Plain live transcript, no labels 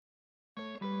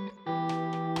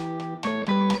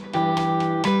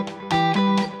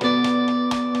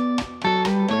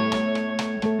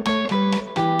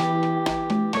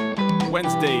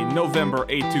November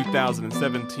 8,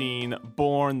 2017,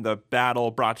 Born the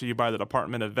Battle, brought to you by the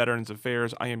Department of Veterans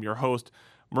Affairs. I am your host,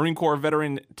 Marine Corps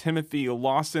veteran Timothy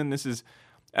Lawson. This is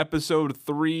episode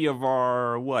 3 of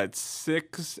our,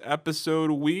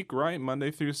 6-episode week, right? Monday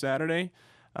through Saturday.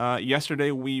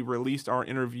 Yesterday, we released our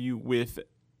interview with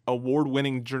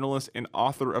award-winning journalist and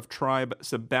author of Tribe,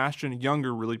 Sebastian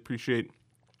Junger. Really appreciate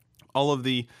all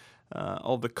the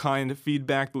kind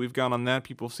feedback that we've got on that.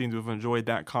 People seem to have enjoyed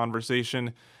that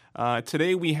conversation.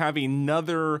 Today we have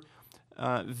another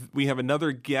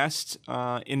guest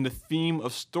in the theme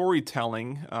of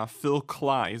storytelling. Phil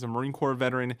Cly is a Marine Corps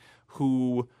veteran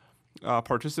who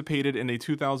participated in a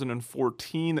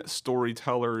 2014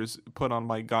 Storytellers put on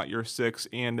by Got Your Six,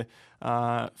 and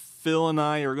Phil and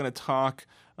I are going to talk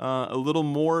a little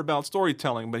more about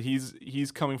storytelling, but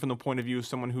he's coming from the point of view of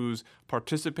someone who's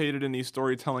participated in these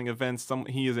storytelling events.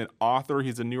 He is an author.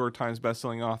 He's a New York Times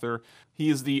bestselling author. He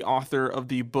is the author of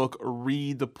the book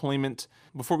Redeployment.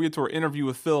 Before we get to our interview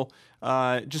with Phil,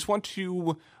 just want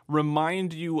to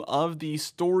remind you of the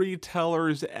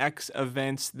Storytellers X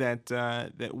events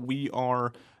that we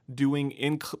are doing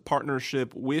in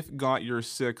partnership with Got Your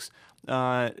Six.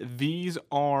 These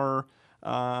are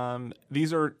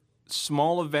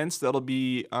small events that'll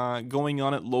be going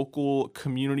on at local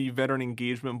community veteran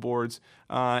engagement boards,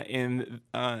 and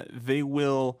they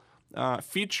will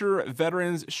feature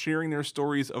veterans sharing their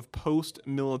stories of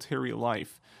post-military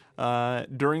life.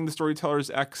 During the Storytellers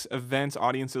X events,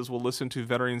 audiences will listen to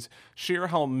veterans share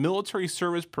how military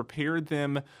service prepared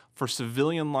them for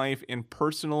civilian life and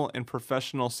personal and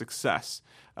professional success.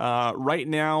 Right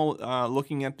now,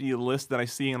 looking at the list that I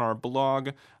see in our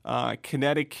blog,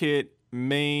 Connecticut,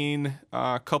 Maine,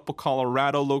 a couple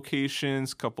Colorado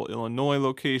locations, couple Illinois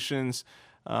locations,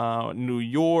 New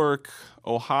York,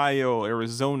 Ohio,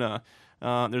 Arizona.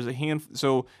 There's a handful.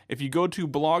 So if you go to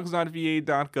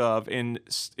blogs.va.gov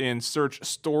and search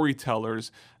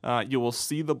Storytellers, you will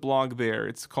see the blog there.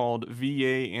 It's called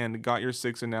VA and Got Your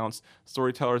Six announced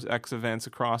Storytellers X events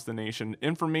across the nation.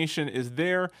 Information is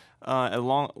there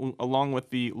along with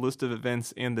the list of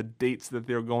events and the dates that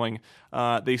they're going.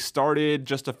 They started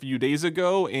just a few days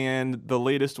ago, and the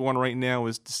latest one right now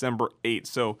is December 8th.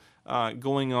 So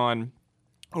going on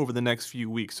over the next few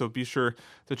weeks, so be sure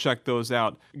to check those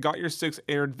out. Got Your Six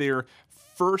aired their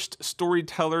first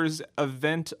Storytellers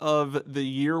event of the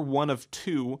year, one of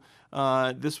 2.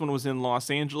 This one was in Los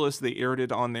Angeles. They aired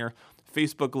it on their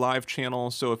Facebook Live channel,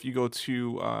 so if you go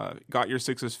to Got Your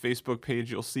Six's Facebook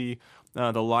page, you'll see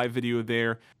the live video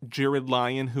there. Jared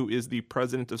Lyon, who is the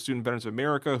president of Student Veterans of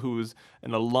America, who is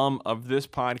an alum of this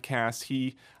podcast,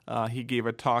 he gave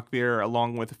a talk there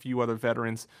along with a few other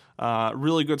veterans.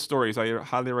 Really good stories. I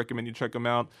highly recommend you check them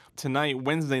out. Tonight,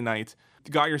 Wednesday night,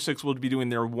 Got Your Six will be doing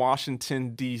their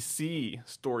Washington, D.C.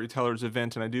 Storytellers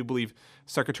event, and I do believe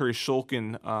Secretary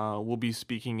Shulkin will be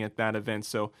speaking at that event.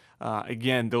 So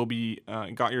again,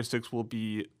 Got Your Six will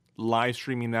be live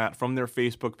streaming that from their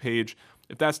Facebook page.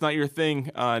 If that's not your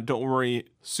thing, don't worry.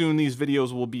 Soon these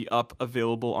videos will be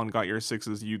available on Got Your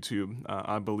Six's YouTube,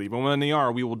 I believe. And when they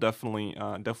are, we will definitely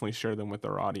share them with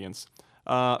our audience.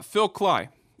 Phil Cly,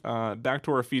 back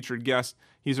to our featured guest.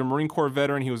 He's a Marine Corps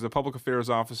veteran. He was a public affairs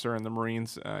officer in the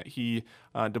Marines. He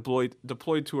deployed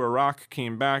to Iraq,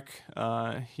 came back.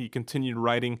 He continued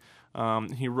writing.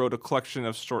 He wrote a collection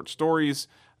of short stories,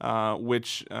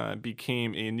 which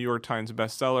became a New York Times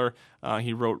bestseller.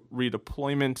 He wrote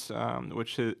Redeployment,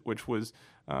 which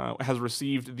has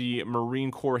received the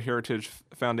Marine Corps Heritage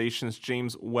Foundation's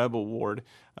James Webb Award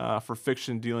for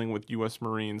fiction dealing with U.S.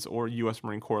 Marines or U.S.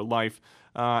 Marine Corps life.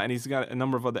 And he's got a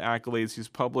number of other accolades. He's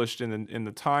published in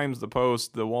the Times, the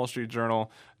Post, the Wall Street Journal,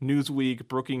 Newsweek,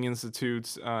 Brookings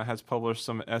Institute, has published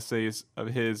some essays of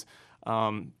his.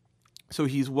 So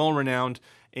he's well-renowned,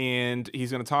 and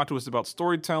he's going to talk to us about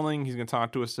storytelling. He's going to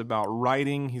talk to us about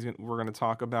writing. We're going to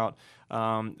talk about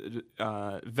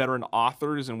veteran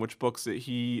authors and which books that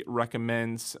he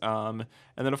recommends. And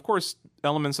then, of course,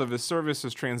 elements of his service,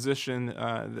 his transition,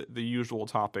 the usual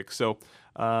topics. So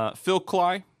Phil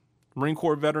Cly, Marine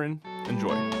Corps veteran,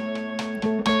 enjoy.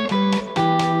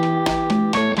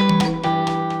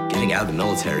 Getting out of the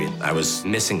military, I was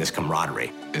missing this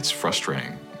camaraderie. It's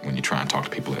frustrating when you try and talk to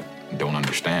people that don't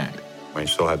understand. I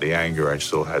still had the anger, I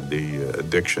still had the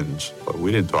addictions, but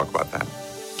we didn't talk about that.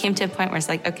 Came to a point where it's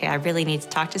like, okay, I really need to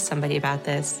talk to somebody about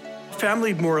this.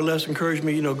 Family more or less encouraged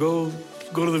me, go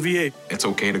to the VA. It's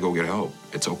okay to go get help.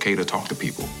 It's okay to talk to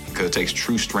people, because it takes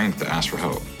true strength to ask for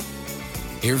help.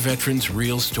 Hear veterans'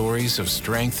 real stories of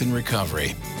strength and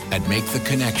recovery at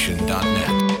MakeTheConnection.net.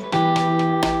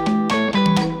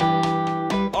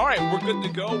 All right, we're good to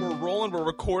go. We're rolling. We're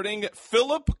recording.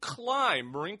 Philip Klein,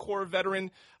 Marine Corps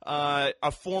veteran,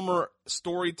 a former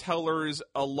Storytellers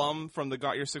alum from the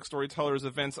Got Your Six Storytellers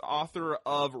events, author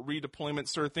of Redeployment.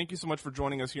 Sir, thank you so much for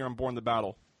joining us here on Born the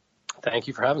Battle. Thank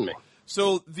you for having me.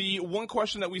 So the one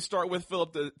question that we start with,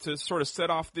 Philip, to sort of set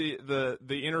off the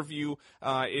interview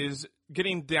is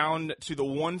getting down to the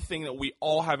one thing that we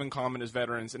all have in common as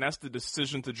veterans, and that's the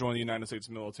decision to join the United States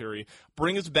military.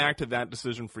 Bring us back to that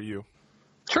decision for you.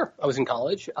 Sure. I was in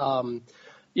college. In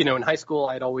high school,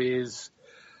 I'd always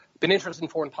been interested in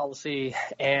foreign policy,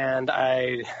 and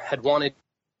I had wanted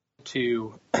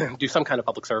to do some kind of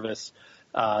public service.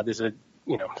 There's a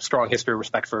strong history of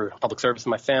respect for public service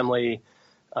in my family.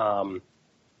 My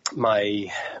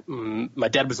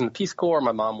dad was in the Peace Corps.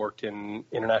 My mom worked in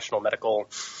international medical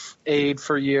aid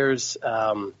for years.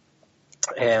 And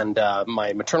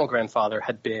my maternal grandfather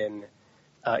had been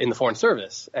in the Foreign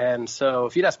Service. And so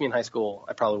if you'd asked me in high school,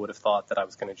 I probably would have thought that I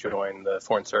was going to join the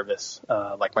Foreign Service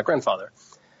like my grandfather.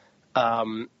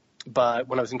 But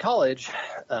when I was in college,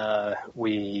 I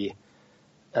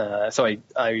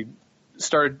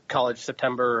started college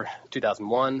September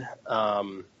 2001.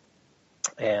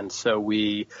 And so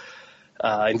we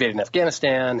invaded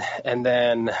Afghanistan, and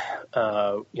then,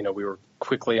 we were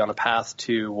quickly on a path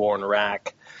to war in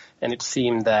Iraq. And it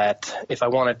seemed that if I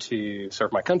wanted to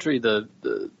serve my country, the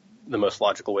most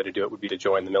logical way to do it would be to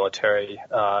join the military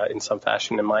in some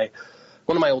fashion. And one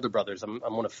of my older brothers, I'm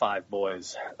one of 5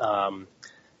 boys. One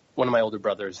of my older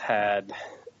brothers had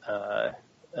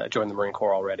joined the Marine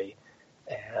Corps already,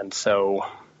 and so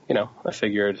I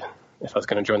figured if I was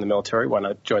going to join the military, why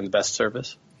not join the best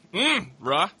service? Yeah,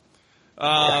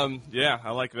 I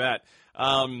like that.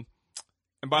 And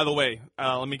by the way,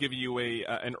 let me give you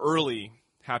an early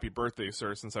happy birthday,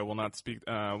 sir, since I will not speak,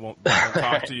 won't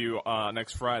talk to you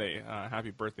next Friday. Happy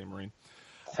birthday, Marine.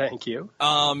 Thank you.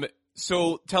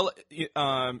 So tell,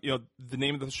 the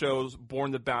name of the show is Born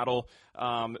the Battle.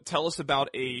 Tell us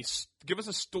give us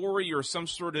a story or some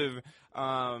sort of,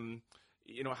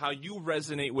 how you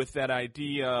resonate with that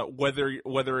idea, whether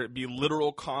it be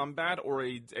literal combat or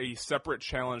a separate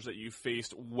challenge that you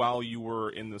faced while you were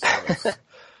in the service.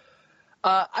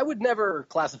 I would never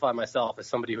classify myself as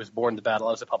somebody who was born to battle.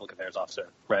 I was a public affairs officer,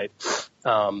 right?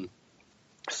 I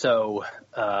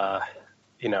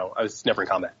was never in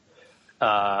combat.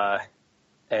 That's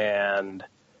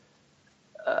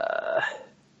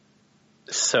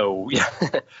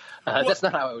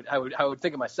not how I would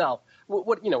think of myself.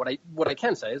 What I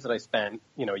can say is that I spent,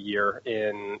 a year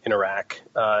in Iraq,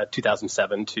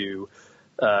 2007 to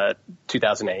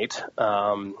 2008.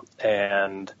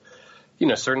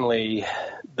 Certainly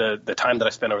the time that I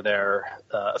spent over there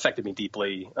affected me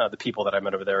deeply. The people that I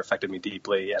met over there affected me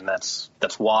deeply, and that's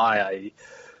why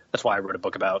I wrote a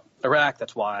book about Iraq.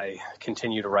 That's why I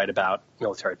continue to write about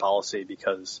military policy,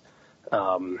 because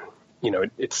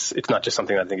it's not just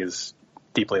something that I think is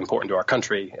deeply important to our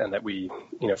country, and that we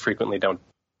frequently don't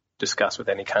discuss with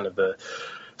any kind of the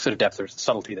sort of depth or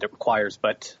subtlety that it requires,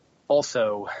 but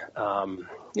also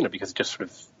because it just sort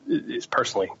of is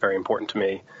personally very important to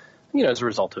me, as a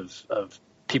result of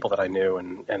people that I knew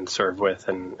and served with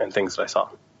and things that I saw.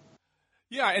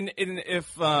 Yeah, and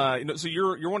if so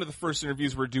you're one of the first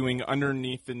interviews we're doing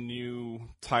underneath the new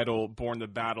title "Born the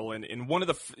Battle," and one of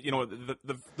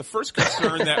the first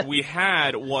concern that we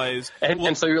had was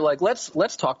and so you're like,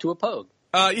 let's talk to a Pogue.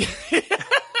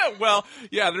 Well,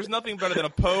 yeah, there's nothing better than a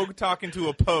Pogue talking to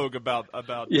a Pogue about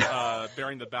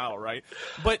bearing the battle, right?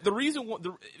 But the reason,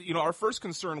 our first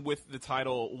concern with the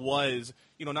title was,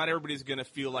 not everybody's going to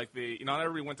feel like not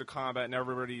everybody went to combat, and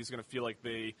everybody's going to feel like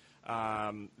they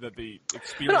that they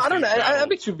experienced. No, I don't know. I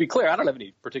think to be clear, I don't have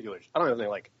any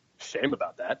like shame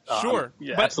about that. Sure,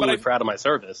 I'm absolutely proud of my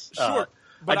service. Sure,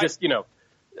 but it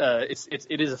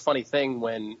is a funny thing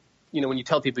when you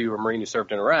tell people you were a Marine who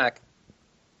served in Iraq.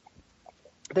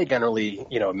 They generally,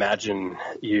 imagine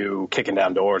you kicking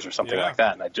down doors or something like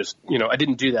that. And I just, I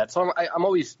didn't do that. So I'm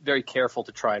always very careful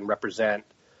to try and represent,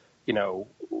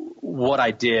 what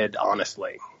I did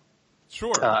honestly.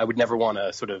 Sure. I would never want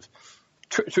to sort of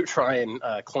try and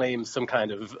claim some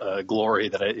kind of glory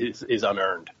that is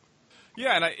unearned.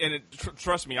 Yeah,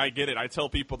 trust me, I get it. I tell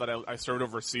people that I served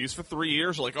overseas for 3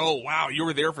 years. Like, oh wow, you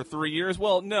were there for 3 years.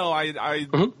 Well, no, I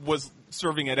was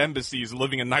serving at embassies,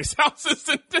 living in nice houses,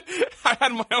 and I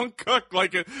had my own cook.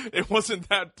 Like it wasn't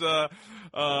that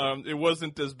it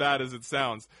wasn't as bad as it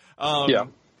sounds.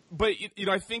 But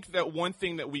I think that one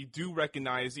thing that we do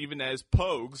recognize, even as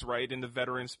Pogues, right, in the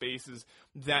veteran space, is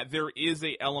that there is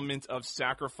a element of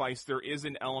sacrifice, there is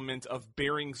an element of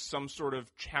bearing some sort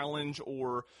of challenge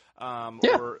or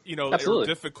or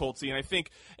difficulty. And I think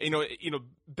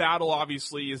battle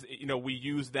obviously is, we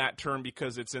use that term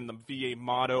because it's in the VA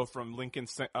motto from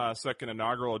Lincoln's second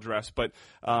inaugural address. But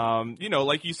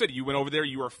like you said, you went over there,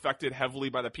 you were affected heavily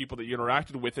by the people that you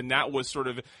interacted with, and that was sort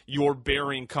of your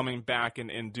bearing coming back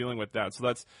and dealing with that. So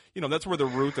that's that's where the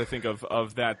root, I think,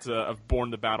 of that of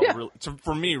Born the Battle really,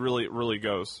 for me, really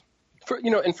goes.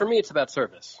 And for me, it's about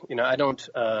service. I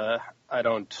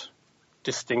don't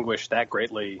distinguish that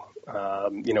greatly,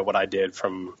 what I did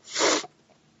from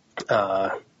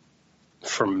a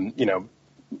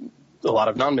lot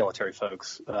of non-military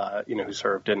folks, who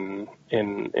served in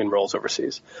roles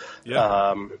overseas.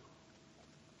 Yeah.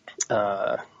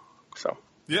 So.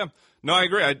 Yeah. No, I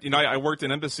agree. I worked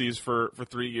in embassies for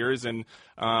 3 years, and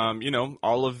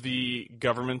all of the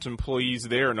government employees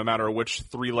there, no matter which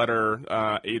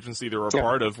 3-letter agency they were a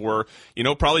part of, were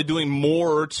probably doing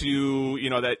more to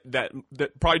that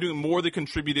probably doing more that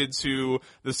contributed to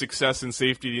the success and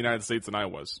safety of the United States than I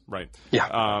was. Right.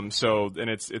 Yeah. So, and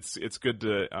it's good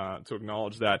to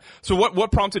acknowledge that. So,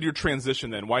 what prompted your transition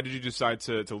then? Why did you decide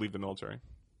to leave the military?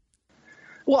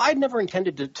 Well, I'd never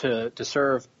intended to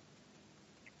serve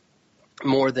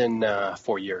more than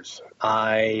 4 years.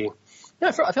 I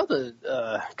felt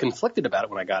conflicted about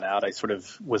it when I got out. I sort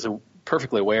of was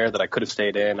perfectly aware that I could have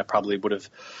stayed in. I probably would have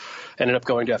ended up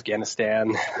going to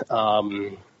Afghanistan.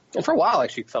 And for a while, I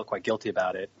actually felt quite guilty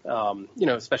about it,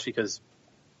 especially because,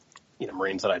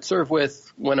 Marines that I'd served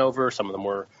with went over. Some of them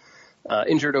were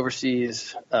injured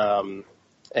overseas. You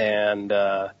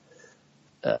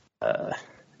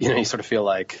sort of feel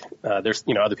like there's,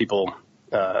 other people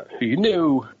who you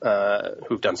knew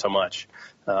who've done so much.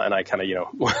 And I kind of,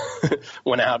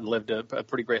 went out and lived a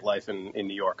pretty great life in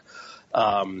New York.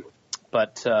 I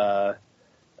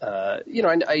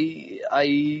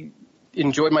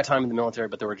enjoyed my time in the military,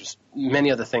 but there were just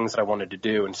many other things that I wanted to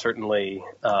do. And certainly,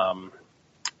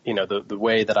 the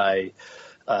way that I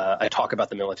talk about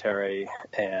the military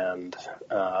and,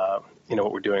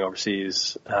 what we're doing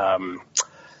overseas,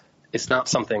 it's not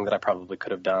something that I probably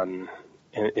could have done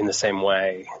in the same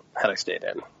way had I stayed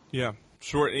in. Yeah,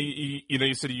 sure.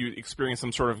 You said you experienced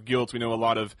some sort of guilt. We know a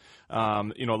lot of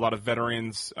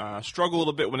veterans struggle a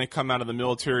little bit when they come out of the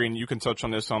military, and you can touch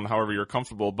on this on however you're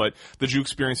comfortable. But did you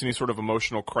experience any sort of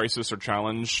emotional crisis or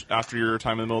challenge after your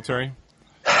time in the military?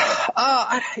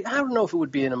 I don't know if it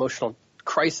would be an emotional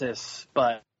crisis,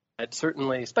 but it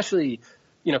certainly, especially,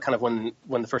 kind of when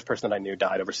the first person that I knew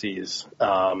died overseas,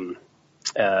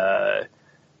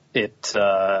 it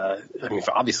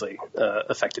obviously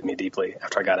affected me deeply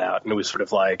after I got out, and it was sort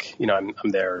of like, I'm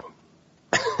there,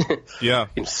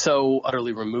 so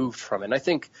utterly removed from it. And I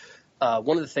think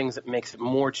one of the things that makes it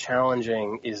more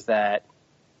challenging is that,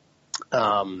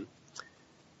 there's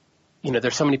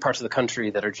so many parts of the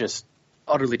country that are just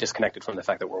utterly disconnected from the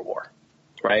fact that we're at war,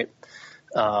 right?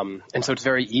 And so it's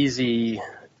very easy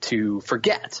to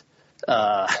forget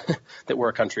that we're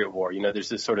a country at war. There's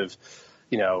this sort of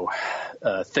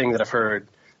thing that I've heard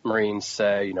Marines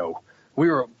say, we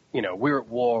were at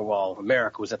war while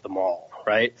America was at the mall,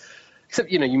 right?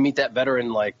 Except, you meet that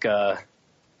veteran like, a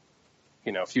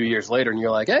few years later and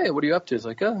you're like, hey, what are you up to? It's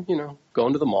like, going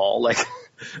to the mall. Like,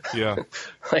 yeah,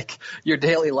 like your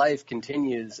daily life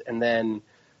continues. And then,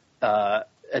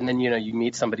 you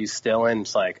meet somebody who's still in,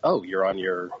 it's like, oh, you're on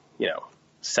your,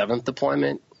 7th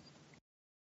deployment.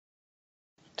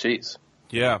 Jeez.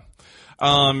 Yeah.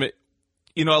 A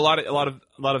lot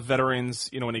of veterans,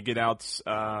 when they get out,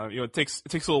 it takes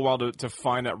a little while to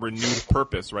find that renewed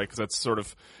purpose, right? Because that's sort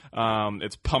of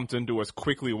it's pumped into us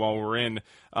quickly while we're in.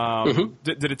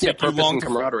 Did it take you long? And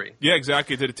camaraderie. Yeah,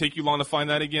 exactly. Did it take you long to find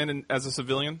that again as a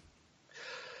civilian?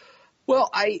 Well,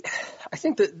 I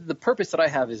think that the purpose that I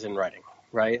have is in writing,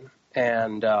 right?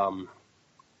 And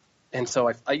so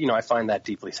I find that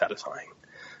deeply satisfying.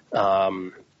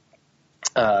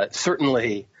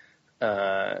 Certainly.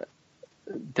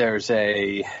 There's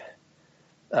a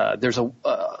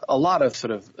lot of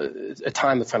sort of a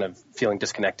time of kind of feeling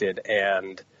disconnected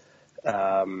and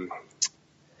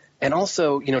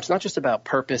also, it's not just about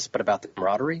purpose, but about the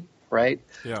camaraderie, right?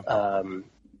 Yeah.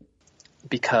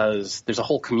 Because there's a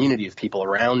whole community of people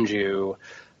around you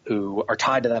who are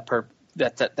tied to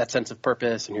that sense of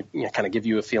purpose and who kind of give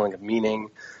you a feeling of meaning.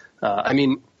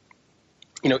 Even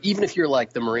if you're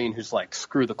like the Marine who's like,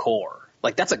 screw the Corps,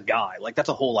 like that's a guy, like that's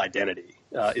a whole identity,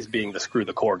 is being the screw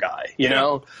the Corps guy, you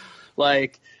know,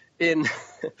 like and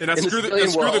screw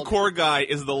the Corps guy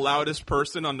is the loudest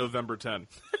person on November 10.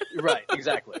 Right.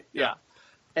 Exactly. Yeah.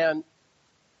 And,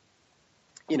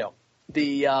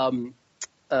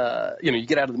 you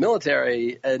get out of the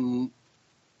military and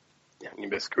you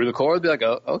may screw the Corps, be like,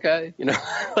 oh, okay,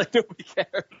 like nobody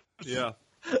cares. Yeah.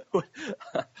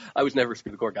 I was never a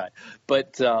screw the Corps guy,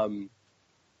 but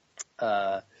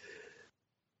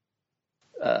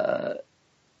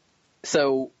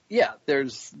so yeah,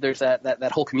 there's that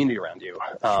whole community around you,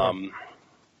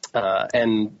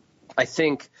 and I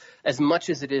think as much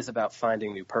as it is about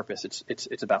finding new purpose,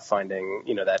 it's about finding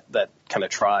that kind of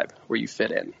tribe where you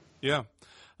fit in. Yeah.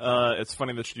 It's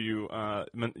funny that you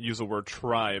use the word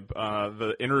tribe.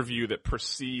 The interview that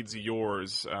precedes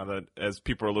yours, that as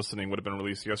people are listening would have been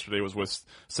released yesterday, was with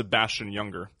Sebastian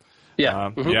Junger.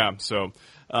 Yeah. Yeah. So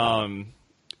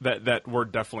that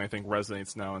word definitely, I think,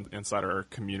 resonates now inside our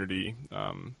community.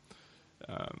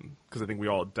 Because I think we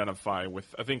all identify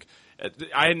with. I think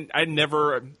I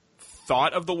never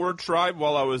thought of the word tribe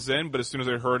while I was in, but as soon as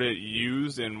I heard it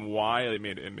used and why, it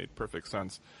made perfect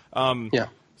sense. Yeah.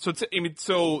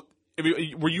 So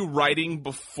were you writing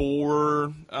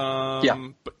before? Yeah.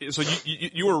 So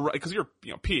you were, because you're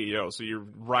PAO, so you're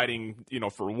writing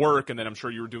for work, and then I'm sure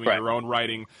you were doing your own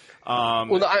writing.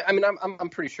 Well, I'm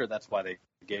pretty sure that's why they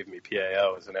gave me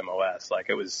PAO as an MOS. Like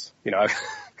it was, I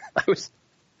was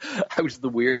the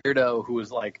weirdo who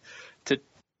was like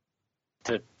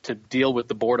to deal with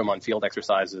the boredom on field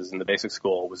exercises in the basic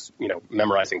school was,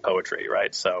 memorizing poetry,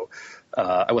 right? So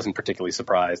I wasn't particularly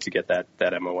surprised to get that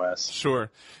MOS.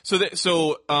 Sure.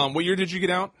 So what year did you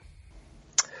get out?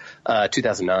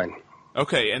 2009.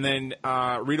 Okay, and then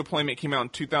Redeployment came out in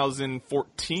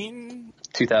 2014?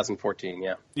 2014,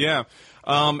 yeah. Yeah.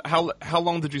 How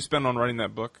long did you spend on writing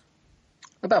that book?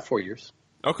 About 4 years.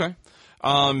 Okay.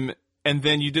 And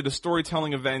then you did a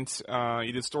storytelling event.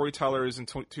 You did Storytellers in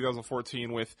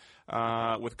 2014 with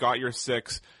Got Your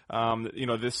Six.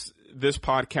 This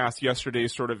podcast yesterday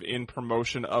is sort of in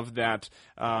promotion of that.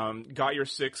 Got Your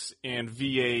Six and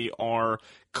VA are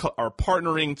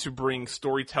partnering to bring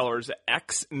Storytellers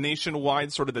X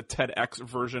nationwide, sort of the TEDx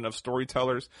version of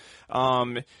Storytellers.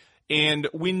 And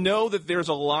we know that there's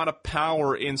a lot of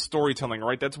power in storytelling,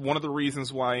 right? That's one of the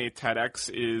reasons why TEDx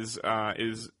is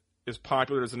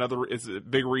popular. Is a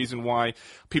big reason why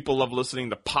people love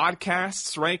listening to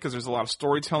podcasts, right? Because there's a lot of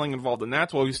storytelling involved in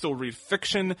that. Well, you still read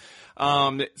fiction.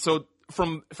 So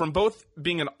from both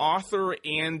being an author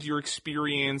and your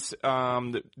experience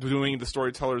doing the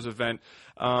Storytellers event,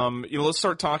 let's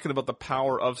start talking about the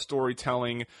power of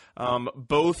storytelling,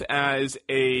 both as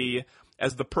the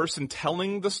person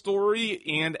telling the story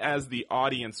and as the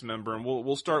audience member. And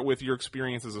we'll start with your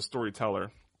experience as a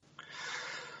storyteller.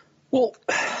 Well,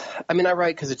 I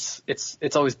write because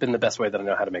it's always been the best way that I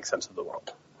know how to make sense of the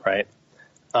world, right?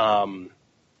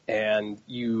 And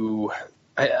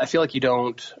I feel like you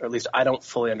don't, or at least I don't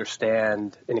fully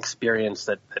understand an experience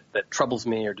that troubles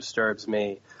me or disturbs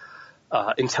me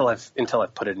until I've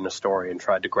put it in a story and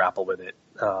tried to grapple with it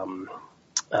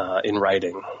in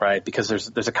writing, right? Because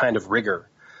there's a kind of rigor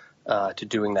to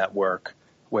doing that work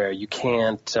where you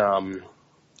can't,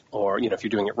 or if you're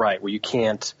doing it right, where you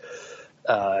can't.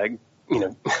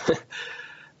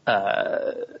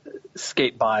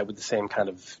 Skate by with the same kind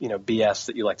of, BS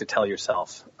that you like to tell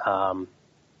yourself.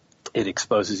 It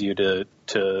exposes you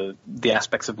to the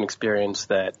aspects of an experience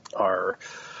that are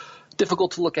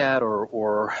difficult to look at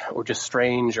or just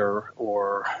strange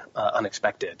or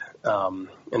unexpected.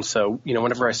 And so,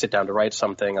 whenever I sit down to write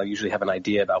something, I'll usually have an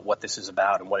idea about what this is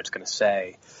about and what it's going to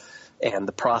say. And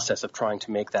the process of trying to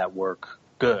make that work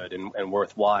good and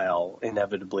worthwhile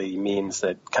inevitably means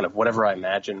that kind of whatever I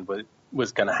imagined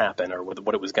was going to happen or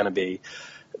what it was going to be,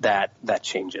 that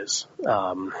changes.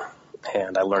 And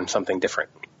I learned something different.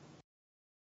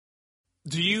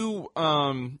 Do you,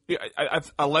 I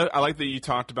like that you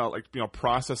talked about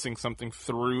processing something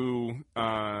through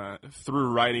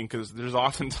writing, because there's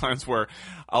often times where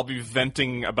I'll be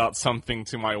venting about something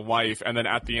to my wife and then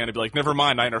at the end I'd be like, never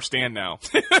mind, I understand now.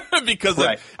 Because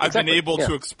right. I've been able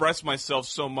to express myself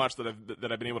so much that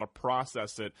I've been able to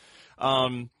process it.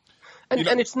 And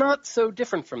it's not so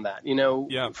different from that,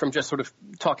 from just sort of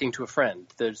talking to a friend.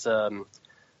 There's a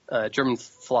German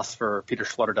philosopher, Peter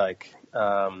Sloterdijk,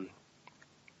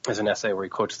 there's an essay where he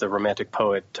quotes the Romantic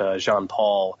poet Jean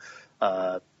Paul,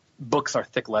 books are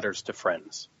thick letters to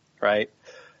friends, right?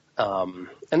 And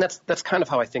that's kind of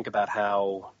how I think about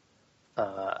how,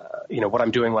 what I'm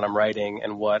doing when I'm writing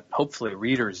and what hopefully a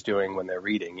reader is doing when they're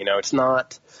reading. It's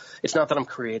not that I'm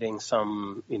creating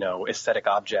some, aesthetic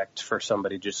object for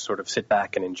somebody to just sort of sit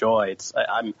back and enjoy.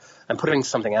 I'm putting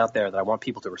something out there that I want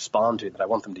people to respond to, that I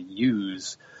want them to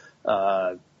use,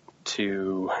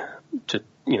 to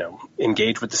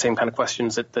engage with the same kind of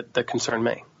questions that concern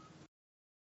me.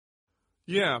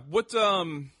 Yeah. What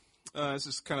This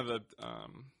is kind of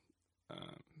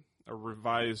a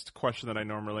revised question that I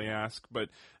normally ask, but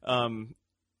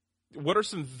what are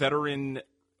some veteran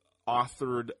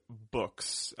authored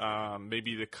books,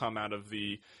 maybe that come out of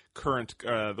the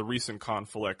recent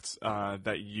conflict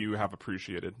that you have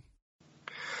appreciated?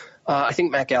 I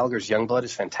think Matt Gallagher's Youngblood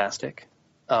is fantastic.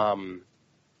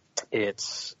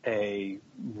 It's a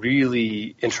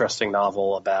really interesting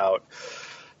novel about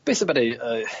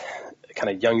a kind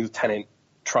of young lieutenant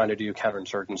trying to do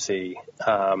counterinsurgency,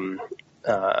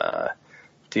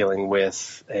 dealing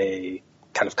with a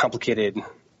kind of complicated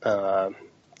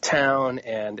town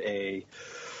and a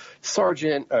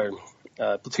sergeant or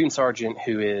platoon sergeant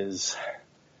who is,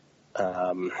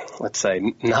 let's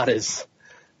say, not as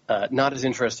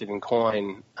interested in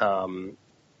coin,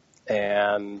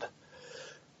 and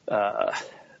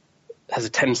has a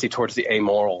tendency towards the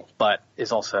amoral, but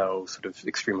is also sort of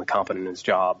extremely competent in his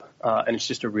job. And it's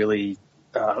just a really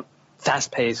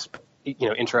fast-paced,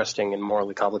 interesting and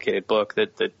morally complicated book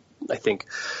that I think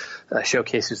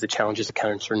showcases the challenges of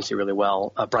counterinsurgency really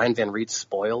well. Brian Van Rietz's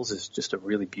Spoils is just a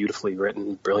really beautifully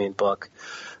written, brilliant book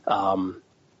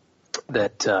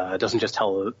that doesn't just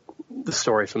tell the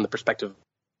story from the perspective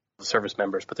of service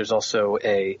members, but there's also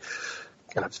a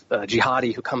kind of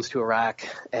jihadi who comes to Iraq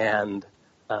and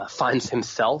finds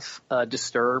himself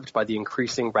disturbed by the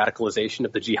increasing radicalization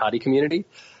of the jihadi community.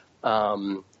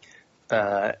 And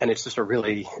it's just a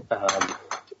really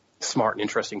smart and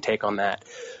interesting take on that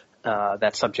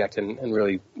subject, and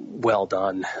really well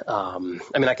done. I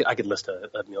mean, I could list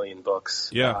a million books.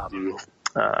 Yeah.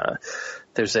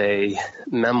 There's a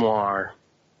memoir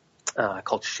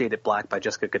called Shaded Black by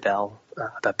Jessica Goodell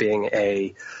about being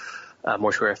a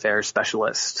mortuary affairs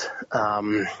specialist.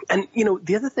 And,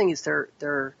 the other thing is there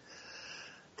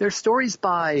are stories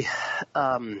by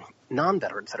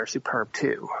non-veterans that are superb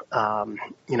too.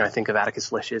 I think of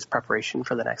Atticus Lish's Preparation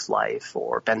for the Next Life,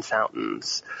 or Ben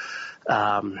Fountain's,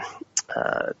 Billy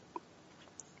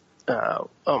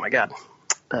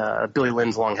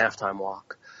Lynn's Long Halftime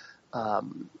Walk,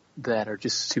 that are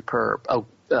just superb.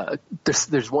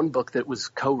 There's one book that was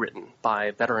co-written by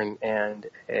a veteran and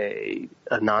a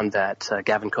non-vet,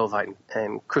 Gavin Covite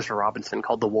and Christopher Robinson,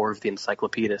 called The War of the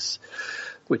Encyclopedists,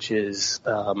 which is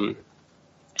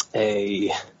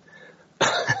a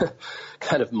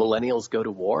kind of millennials go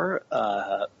to war,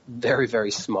 very,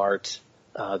 very smart,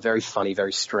 very funny,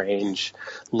 very strange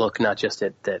look, not just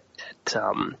at the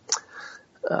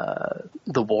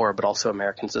war, but also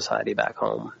American society back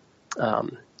home.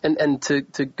 And to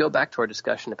go back to our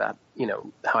discussion about,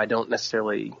 how I don't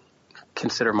necessarily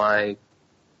consider my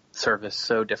service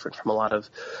so different from a lot of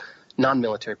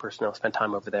non-military personnel who spent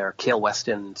time over there. Cale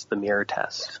Weston's The Mirror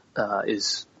Test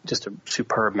is just a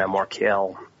superb memoir.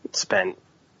 Cale spent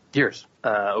years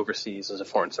overseas as a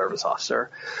foreign service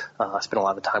officer. Spent a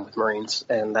lot of time with Marines,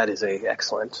 and that is a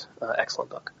excellent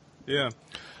book. Yeah.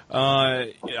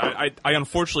 I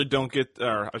unfortunately don't get,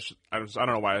 I don't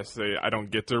know why I say I don't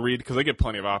get to read, because I get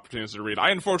plenty of opportunities to read.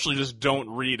 I unfortunately just don't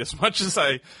read as much as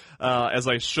I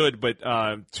should, but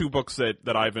two books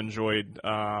that I've enjoyed,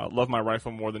 Love My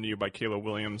Rifle More Than You by Kayla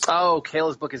Williams. Oh,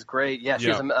 Kayla's book is great. Yeah, she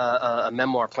has a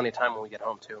memoir, Plenty of Time When We Get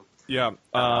Home, too. Yeah,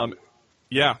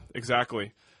 yeah,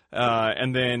 exactly.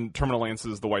 And then Terminal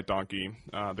Lance's The White Donkey,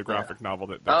 the graphic novel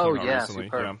that came out recently.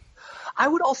 Superb. Yeah. I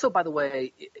would also, by the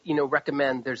way,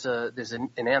 recommend there's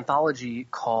an anthology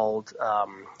called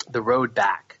The Road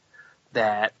Back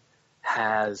that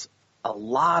has a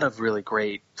lot of really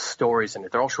great stories in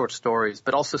it. They're all short stories,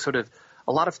 but also sort of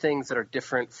a lot of things that are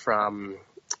different from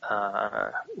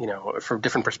from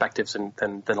different perspectives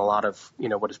than a lot of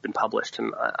what has been published.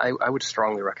 And I would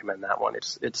strongly recommend that one.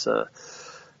 It's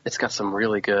got some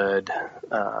really good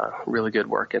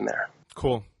work in there.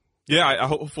 Cool. Yeah,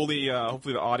 hopefully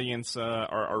the audience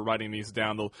are writing these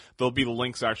down. There'll be the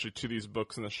links actually to these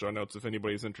books in the show notes if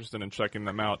anybody's interested in checking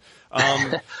them out.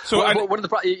 So what are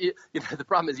the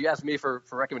problem is you asked me for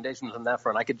recommendations on that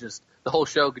front. The whole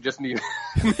show could just be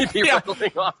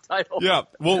rattling off titles. Yeah,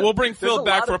 we'll bring Phil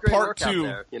back for part 2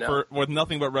 there, with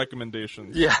nothing but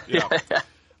recommendations. Yeah.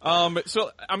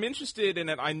 So I'm interested in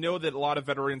it. I know that a lot of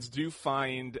veterans do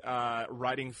find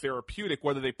writing therapeutic,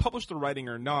 whether they publish the writing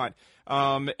or not.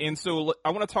 And so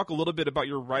I want to talk a little bit about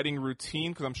your writing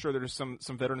routine, because I'm sure there's some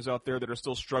veterans out there that are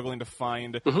still struggling to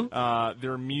find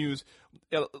their muse.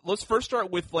 Let's first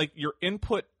start with your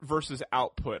input versus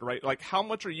output, right? Like, how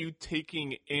much are you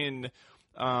taking in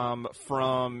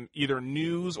from either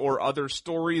news or other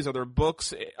stories, other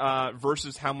books,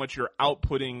 versus how much you're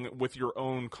outputting with your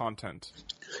own content?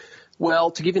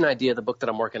 Well, to give you an idea, the book that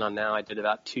I'm working on now, I did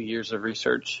about 2 years of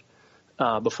research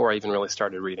before I even really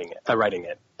started writing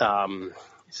it.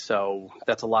 So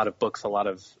that's a lot of books, a lot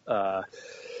of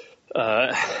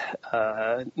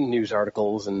news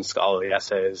articles and scholarly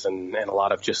essays, and a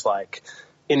lot of just like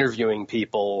interviewing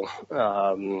people,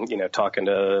 talking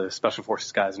to special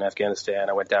forces guys in Afghanistan.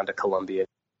 I went down to Colombia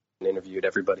and interviewed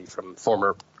everybody from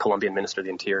former Colombian Minister of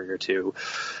the Interior to,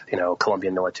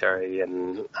 Colombian military.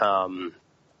 And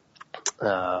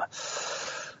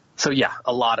so, yeah,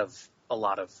 a lot of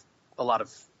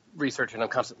research, and I'm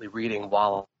constantly reading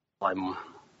while I'm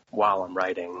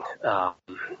writing. I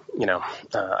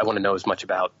want to know as much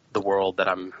about the world that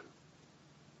I'm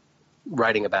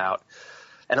writing about.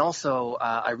 And also,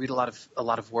 I read a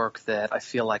lot of work that I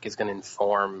feel like is going to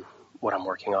inform what I'm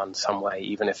working on in some way,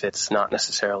 even if it's not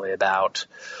necessarily about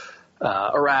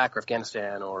Iraq or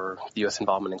Afghanistan or the U.S.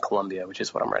 involvement in Colombia, which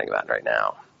is what I'm writing about right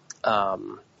now.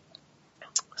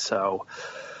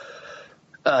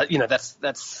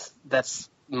 That's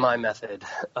my method.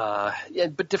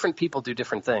 But different people do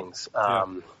different things. I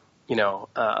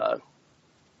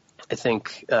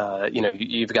think,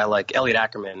 you've got like Elliot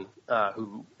Ackerman,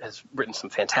 who has written some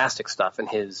fantastic stuff, and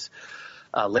his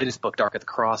latest book, Dark at the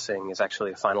Crossing, is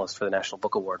actually a finalist for the National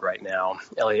Book Award right now.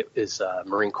 Elliot is a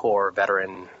Marine Corps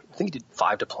veteran. I think he did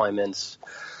 5 deployments,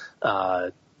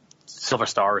 Silver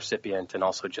Star recipient, and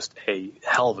also just a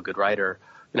hell of a good writer.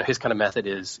 His kind of method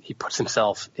is he puts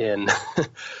himself in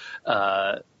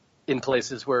in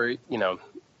places where,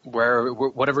 where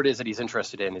whatever it is that he's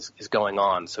interested in is going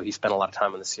on. So he spent a lot of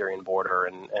time on the Syrian border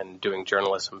and doing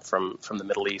journalism from the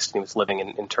Middle East. He was living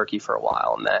in Turkey for a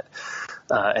while, and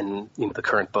the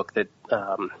current book that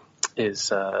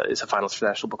is a finalist for the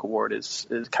National Book Award is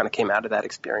kind of came out of that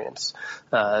experience.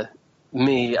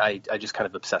 Me, I just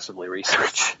kind of obsessively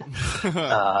research,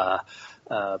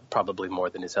 probably more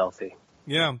than is healthy.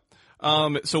 Yeah.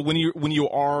 So when you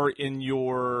are in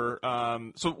your are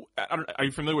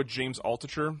you familiar with James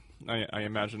Altucher? I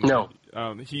imagine. No.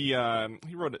 He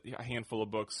wrote a handful of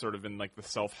books, sort of in like the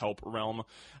self-help realm.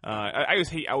 I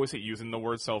always hate using the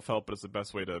word self-help, but it's the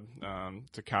best way to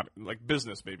like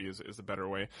business maybe is the better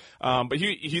way. But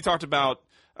he talked about,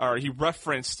 or he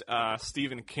referenced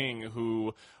Stephen King,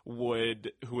 who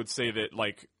would say that,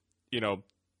 like,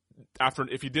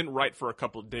 if he didn't write for a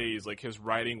couple of days, like his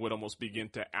writing would almost begin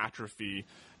to atrophy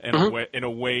in a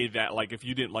way that, like, if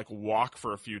you didn't like walk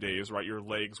for a few days, right, your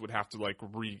legs would have to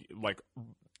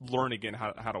learn again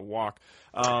how to walk.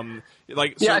 I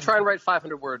try and write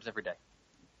 500 words every day.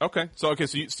 Okay, so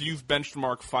you've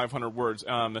benchmarked 500 words.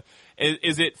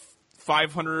 Is it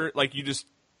 500? Like you just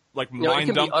like mind it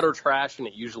can dump? Be utter trash, and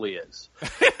it usually is.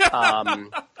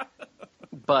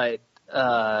 But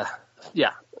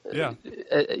yeah. Yeah.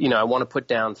 I want to put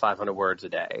down 500 words a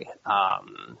day,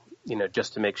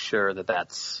 just to make sure that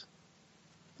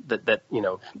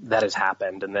has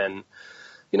happened. And then,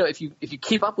 if you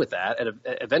keep up with that,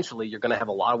 eventually you're going to have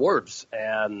a lot of words,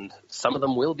 and some of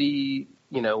them will be,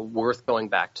 worth going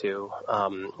back to.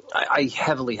 I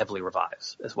heavily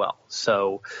revise as well.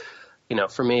 So,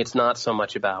 for me, it's not so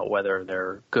much about whether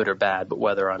they're good or bad, but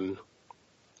whether I'm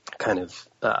kind of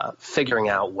figuring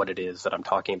out what it is that I'm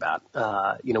talking about.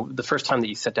 The first time that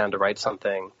you sit down to write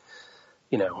something,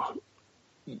 you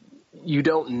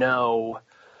don't know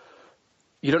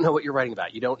what you're writing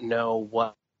about. You don't know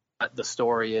what the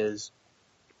story is,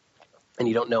 and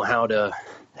you don't know how to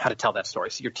tell that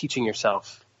story. So you're teaching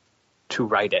yourself to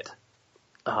write it.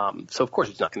 So of course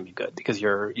it's not going to be good, because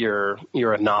you're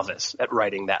a novice at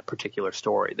writing that particular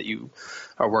story that you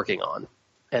are working on.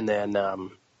 And then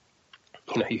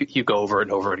you go over it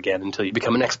and over it again until you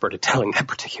become an expert at telling that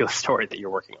particular story that you're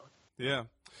working on. Yeah.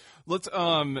 Let's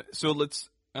to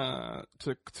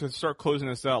start closing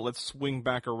this out, let's swing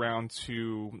back around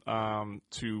to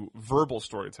verbal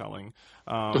storytelling,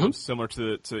 similar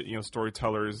to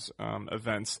storytellers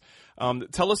events.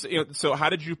 Tell us, so how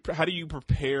do you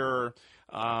prepare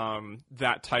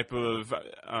that type of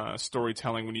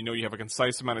storytelling when you have a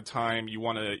concise amount of time? You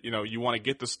want to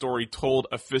get the story told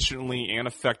efficiently and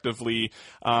effectively.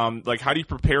 Like, how do you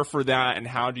prepare for that, and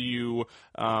how do you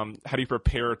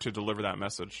prepare to deliver that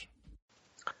message?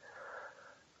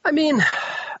 I mean,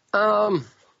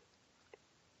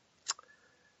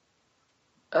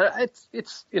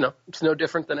 it's no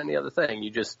different than any other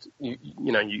thing.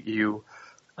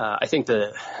 I think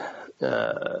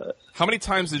how many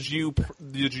times did you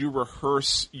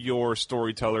rehearse your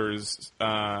storyteller's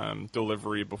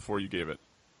delivery before you gave it?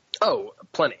 Oh,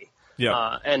 plenty.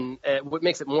 Yeah. And what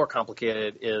makes it more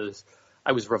complicated is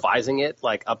I was revising it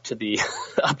like up to the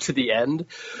end.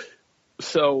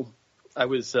 So I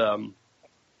was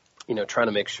trying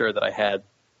to make sure that I had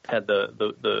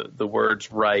the words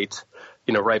right,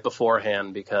 right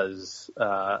beforehand, because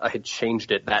I had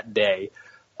changed it that day.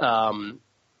 That's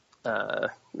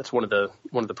one of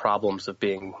the problems of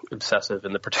being obsessive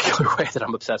in the particular way that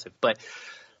I'm obsessive. But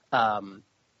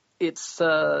it's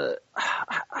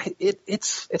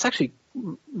actually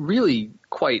really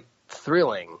quite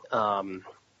thrilling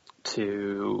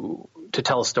to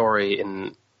tell a story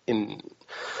in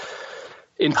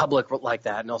public like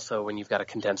that, and also when you've got a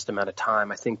condensed amount of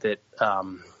time. I think that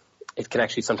it can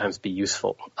actually sometimes be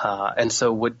useful. And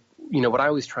so what I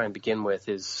always try and begin with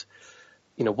is,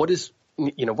 what's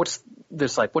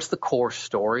the core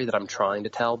story that I'm trying to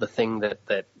tell, the thing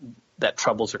that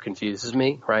troubles or confuses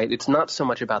me, right? It's not so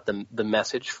much about the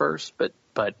message first, but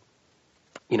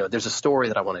there's a story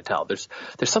that I want to tell. There's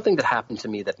something that happened to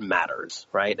me that matters,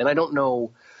 right? And I don't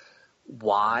know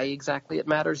why exactly it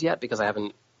matters yet, because I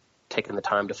haven't taken the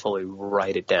time to fully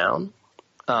write it down.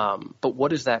 But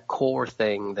what is that core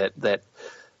thing that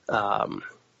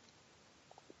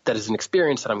is an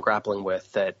experience that I'm grappling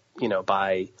with, that,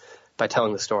 by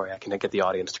telling the story, I can get the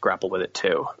audience to grapple with it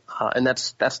too. And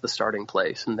that's the starting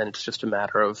place. And then it's just a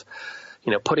matter of,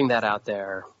 putting that out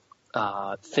there,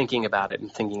 thinking about it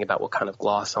and thinking about what kind of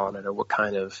gloss on it, or what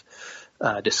kind of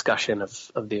discussion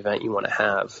of the event you want to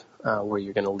have, where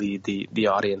you're going to lead the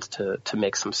audience to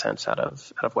make some sense out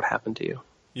of what happened to you.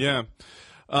 Yeah.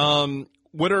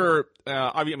 What are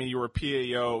you were a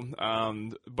PAO,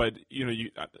 but I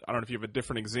don't know if you have a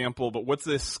different example, but what's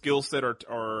the skill set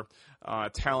or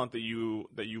talent that you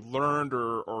learned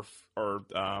or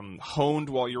honed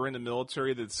while you were in the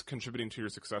military that's contributing to your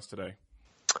success today?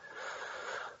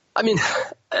 I mean,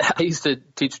 I used to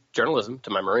teach journalism to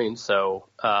my Marines, so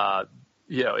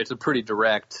it's a pretty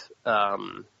direct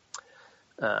line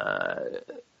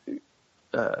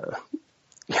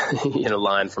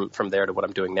from there to what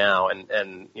I'm doing now, and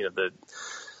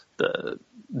the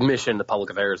mission, the public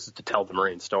affairs, is to tell the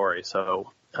Marine story.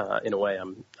 So in a way,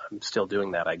 I'm still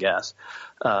doing that, I guess,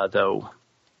 though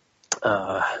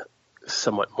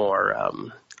somewhat more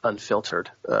unfiltered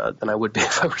than I would be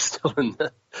if I were still in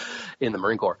the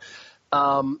Marine Corps.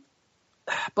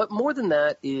 But more than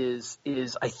that is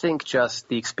I think just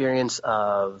the experience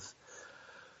of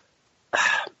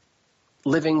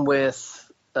living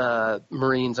with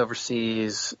Marines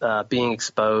overseas, being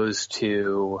exposed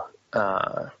to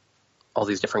all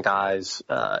these different guys.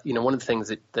 One of the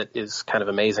things that is kind of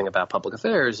amazing about public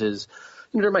affairs is,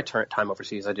 during my time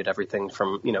overseas, I did everything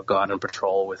from, go out on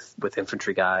patrol with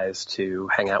infantry guys, to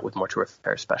hang out with mortuary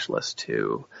affairs specialists,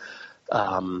 to,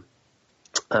 talk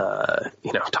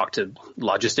to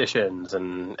logisticians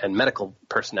and medical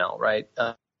personnel, right?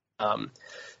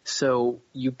 So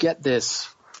you get this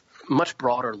much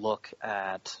broader look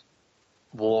at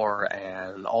war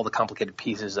and all the complicated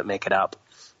pieces that make it up.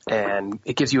 And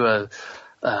it gives you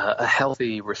a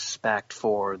healthy respect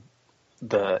for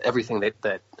everything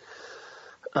that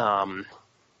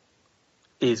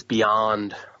is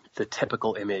beyond the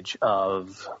typical image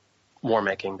of war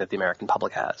making that the American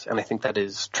public has. And I think that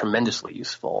is tremendously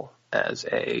useful as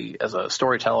a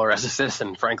storyteller, as a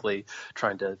citizen, frankly,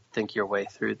 trying to think your way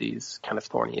through these kind of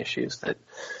thorny issues that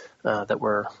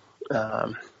we're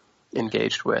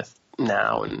engaged with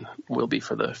now and will be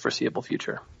for the foreseeable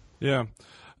future. Yeah.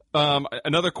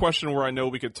 Another question where I know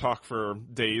we could talk for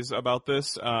days about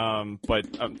this, but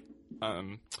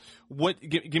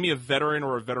give me a veteran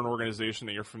or a veteran organization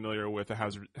that you're familiar with that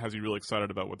has you really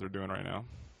excited about what they're doing right now.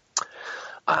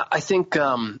 I think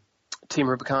Team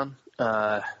Rubicon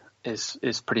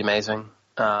is pretty amazing,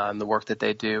 the work that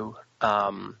they do.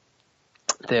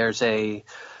 There's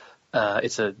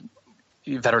it's a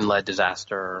veteran-led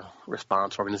disaster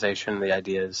response organization. The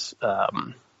idea is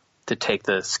to take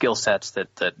the skill sets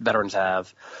that veterans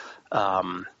have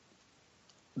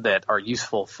that are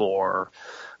useful for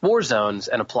war zones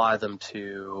and apply them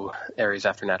to areas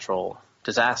after natural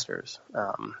disasters,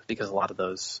 because a lot of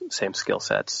those same skill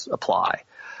sets apply.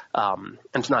 And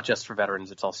it's not just for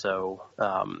veterans; it's also,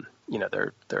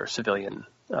 there are civilian,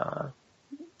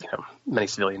 many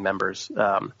civilian members.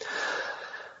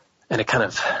 And it kind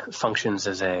of functions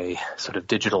as a sort of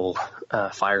digital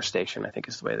fire station, I think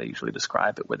is the way they usually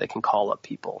describe it, where they can call up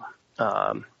people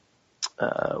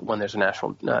when there's a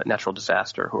natural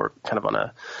disaster who are kind of on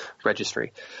a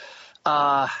registry.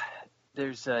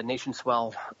 There's Nation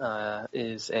Swell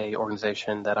is a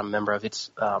organization that I'm a member of.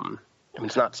 It's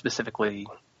it's not specifically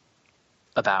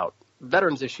about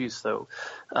veterans issues, so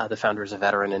the founder is a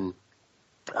veteran, and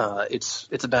it's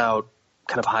about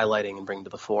kind of highlighting and bringing to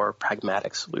the fore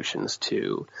pragmatic solutions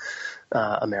to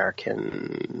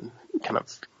American kind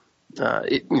of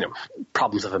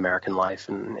problems of American life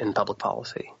and public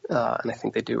policy, and I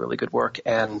think they do really good work.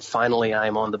 And finally,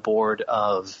 I'm on the board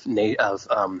of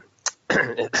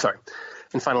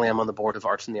And finally, I'm on the board of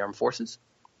Arts in the Armed Forces,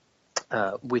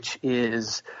 which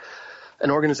is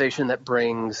an organization that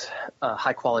brings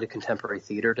high-quality contemporary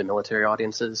theater to military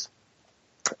audiences.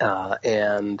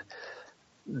 And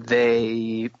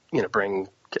they, bring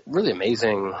really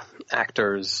amazing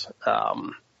actors.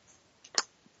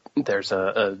 There's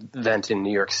a event in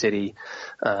New York City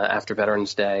after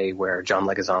Veterans Day where John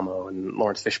Leguizamo and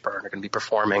Lawrence Fishburne are going to be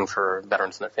performing for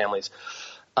veterans and their families.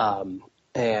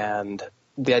 And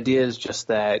the idea is just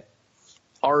that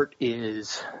art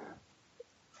is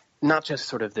not just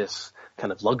sort of this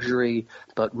kind of luxury,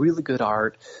 but really good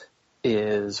art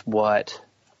is what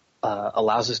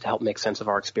allows us to help make sense of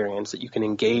our experience, that you can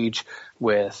engage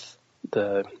with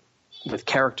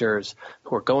characters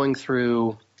who are going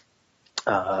through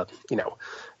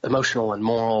emotional and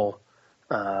moral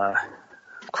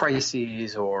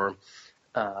crises or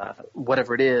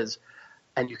whatever it is,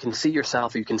 and you can see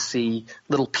yourself, or you can see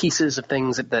little pieces of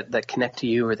things that connect to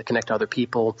you or that connect to other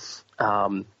people,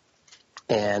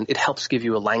 and it helps give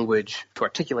you a language to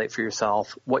articulate for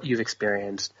yourself what you've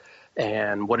experienced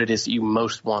and what it is that you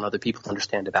most want other people to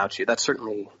understand about you. That's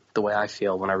certainly the way I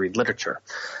feel when I read literature.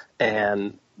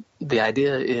 And the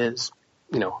idea is,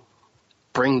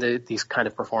 bring these kind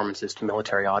of performances to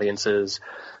military audiences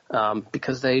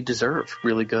because they deserve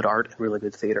really good art and really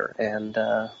good theater. And,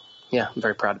 I'm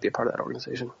very proud to be a part of that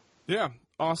organization. Yeah,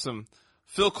 awesome.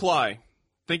 Phil Kly,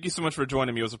 thank you so much for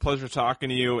joining me. It was a pleasure talking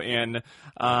to you, and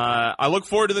I look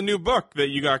forward to the new book that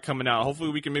you got coming out. Hopefully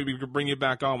we can bring you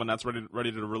back on when that's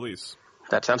ready to release.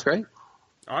 That sounds great.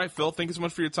 All right, Phil, thank you so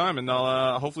much for your time, and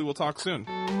hopefully we'll talk soon.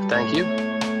 Thank you.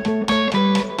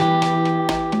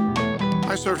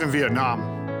 I served in Vietnam.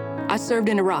 I served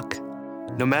in Iraq.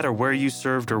 No matter where you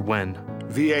served or when,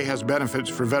 VA has benefits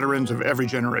for veterans of every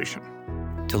generation.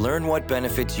 To learn what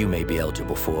benefits you may be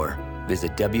eligible for,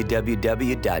 visit www.va.gov.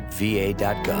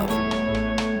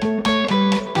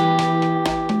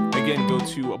 Again, go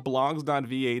to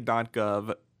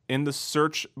blogs.va.gov. In the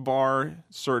search bar,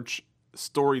 search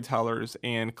storytellers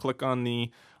and click on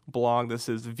the blog that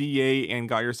says VA and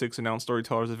Got Your Six announced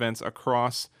storytellers events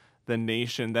across the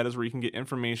nation. That is where you can get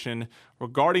information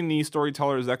regarding these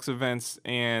Storytellers X events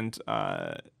and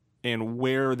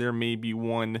where there may be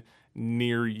one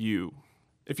near you.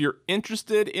 If you're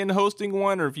interested in hosting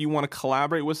one, or if you want to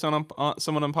collaborate with someone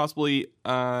on possibly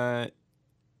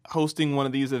hosting one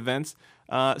of these events,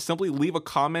 simply leave a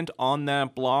comment on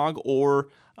that blog or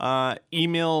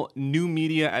email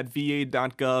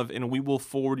newmedia@va.gov, and we will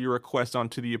forward your request on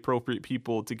to the appropriate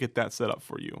people to get that set up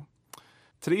for you.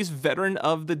 Today's veteran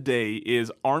of the day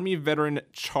is Army veteran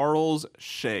Charles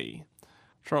Shea.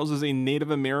 Charles is a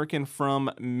Native American from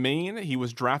Maine. He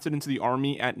was drafted into the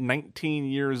Army at 19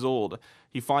 years old.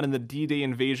 He fought in the D-Day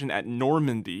invasion at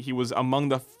Normandy. He was among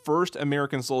the first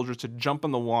American soldiers to jump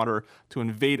in the water to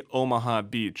invade Omaha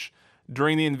Beach.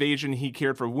 During the invasion, he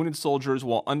cared for wounded soldiers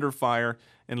while under fire,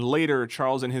 and later,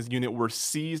 Charles and his unit were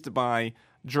seized by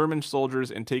German soldiers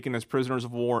and taken as prisoners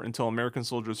of war until American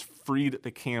soldiers freed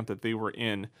the camp that they were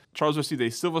in. Charles received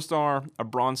a Silver Star, a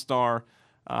Bronze Star,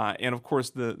 and of course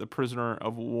the Prisoner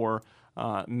of War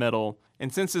medal.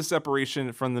 And since his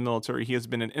separation from the military, he has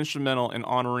been instrumental in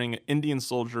honoring Indian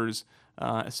soldiers,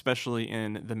 especially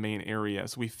in the Maine area.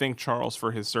 So we thank Charles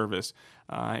for his service,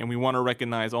 and we want to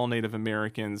recognize all Native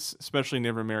Americans, especially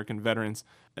Native American veterans,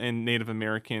 in Native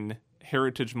American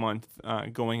Heritage Month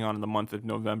going on in the month of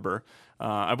November.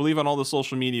 I believe on all the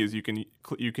social medias you can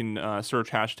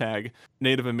search hashtag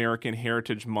Native American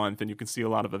Heritage Month, and you can see a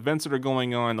lot of events that are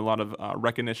going on, a lot of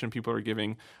recognition people are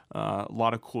giving, a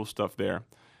lot of cool stuff there.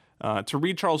 To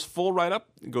read Charles' full write-up,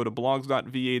 go to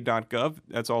blogs.va.gov.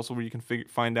 That's also where you can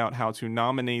find out how to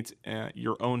nominate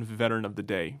your own Veteran of the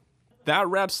Day. That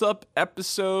wraps up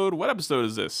what episode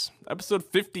is this? Episode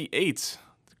 58.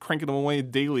 Cranking them away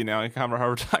daily now. I have a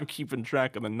hard time keeping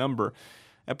track of the number.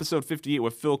 Episode 58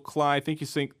 with Phil Kly. Thank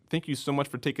you so much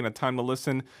for taking the time to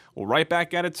listen. We'll right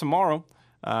back at it tomorrow.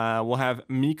 We'll have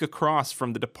Mika Cross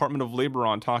from the Department of Labor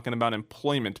on talking about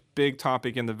employment. Big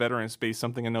topic in the veteran space,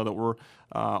 something I know that we're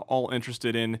all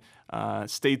interested in.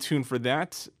 Stay tuned for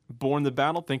that. Born the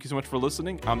Battle, thank you so much for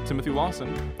listening. I'm Timothy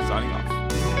Lawson, signing off.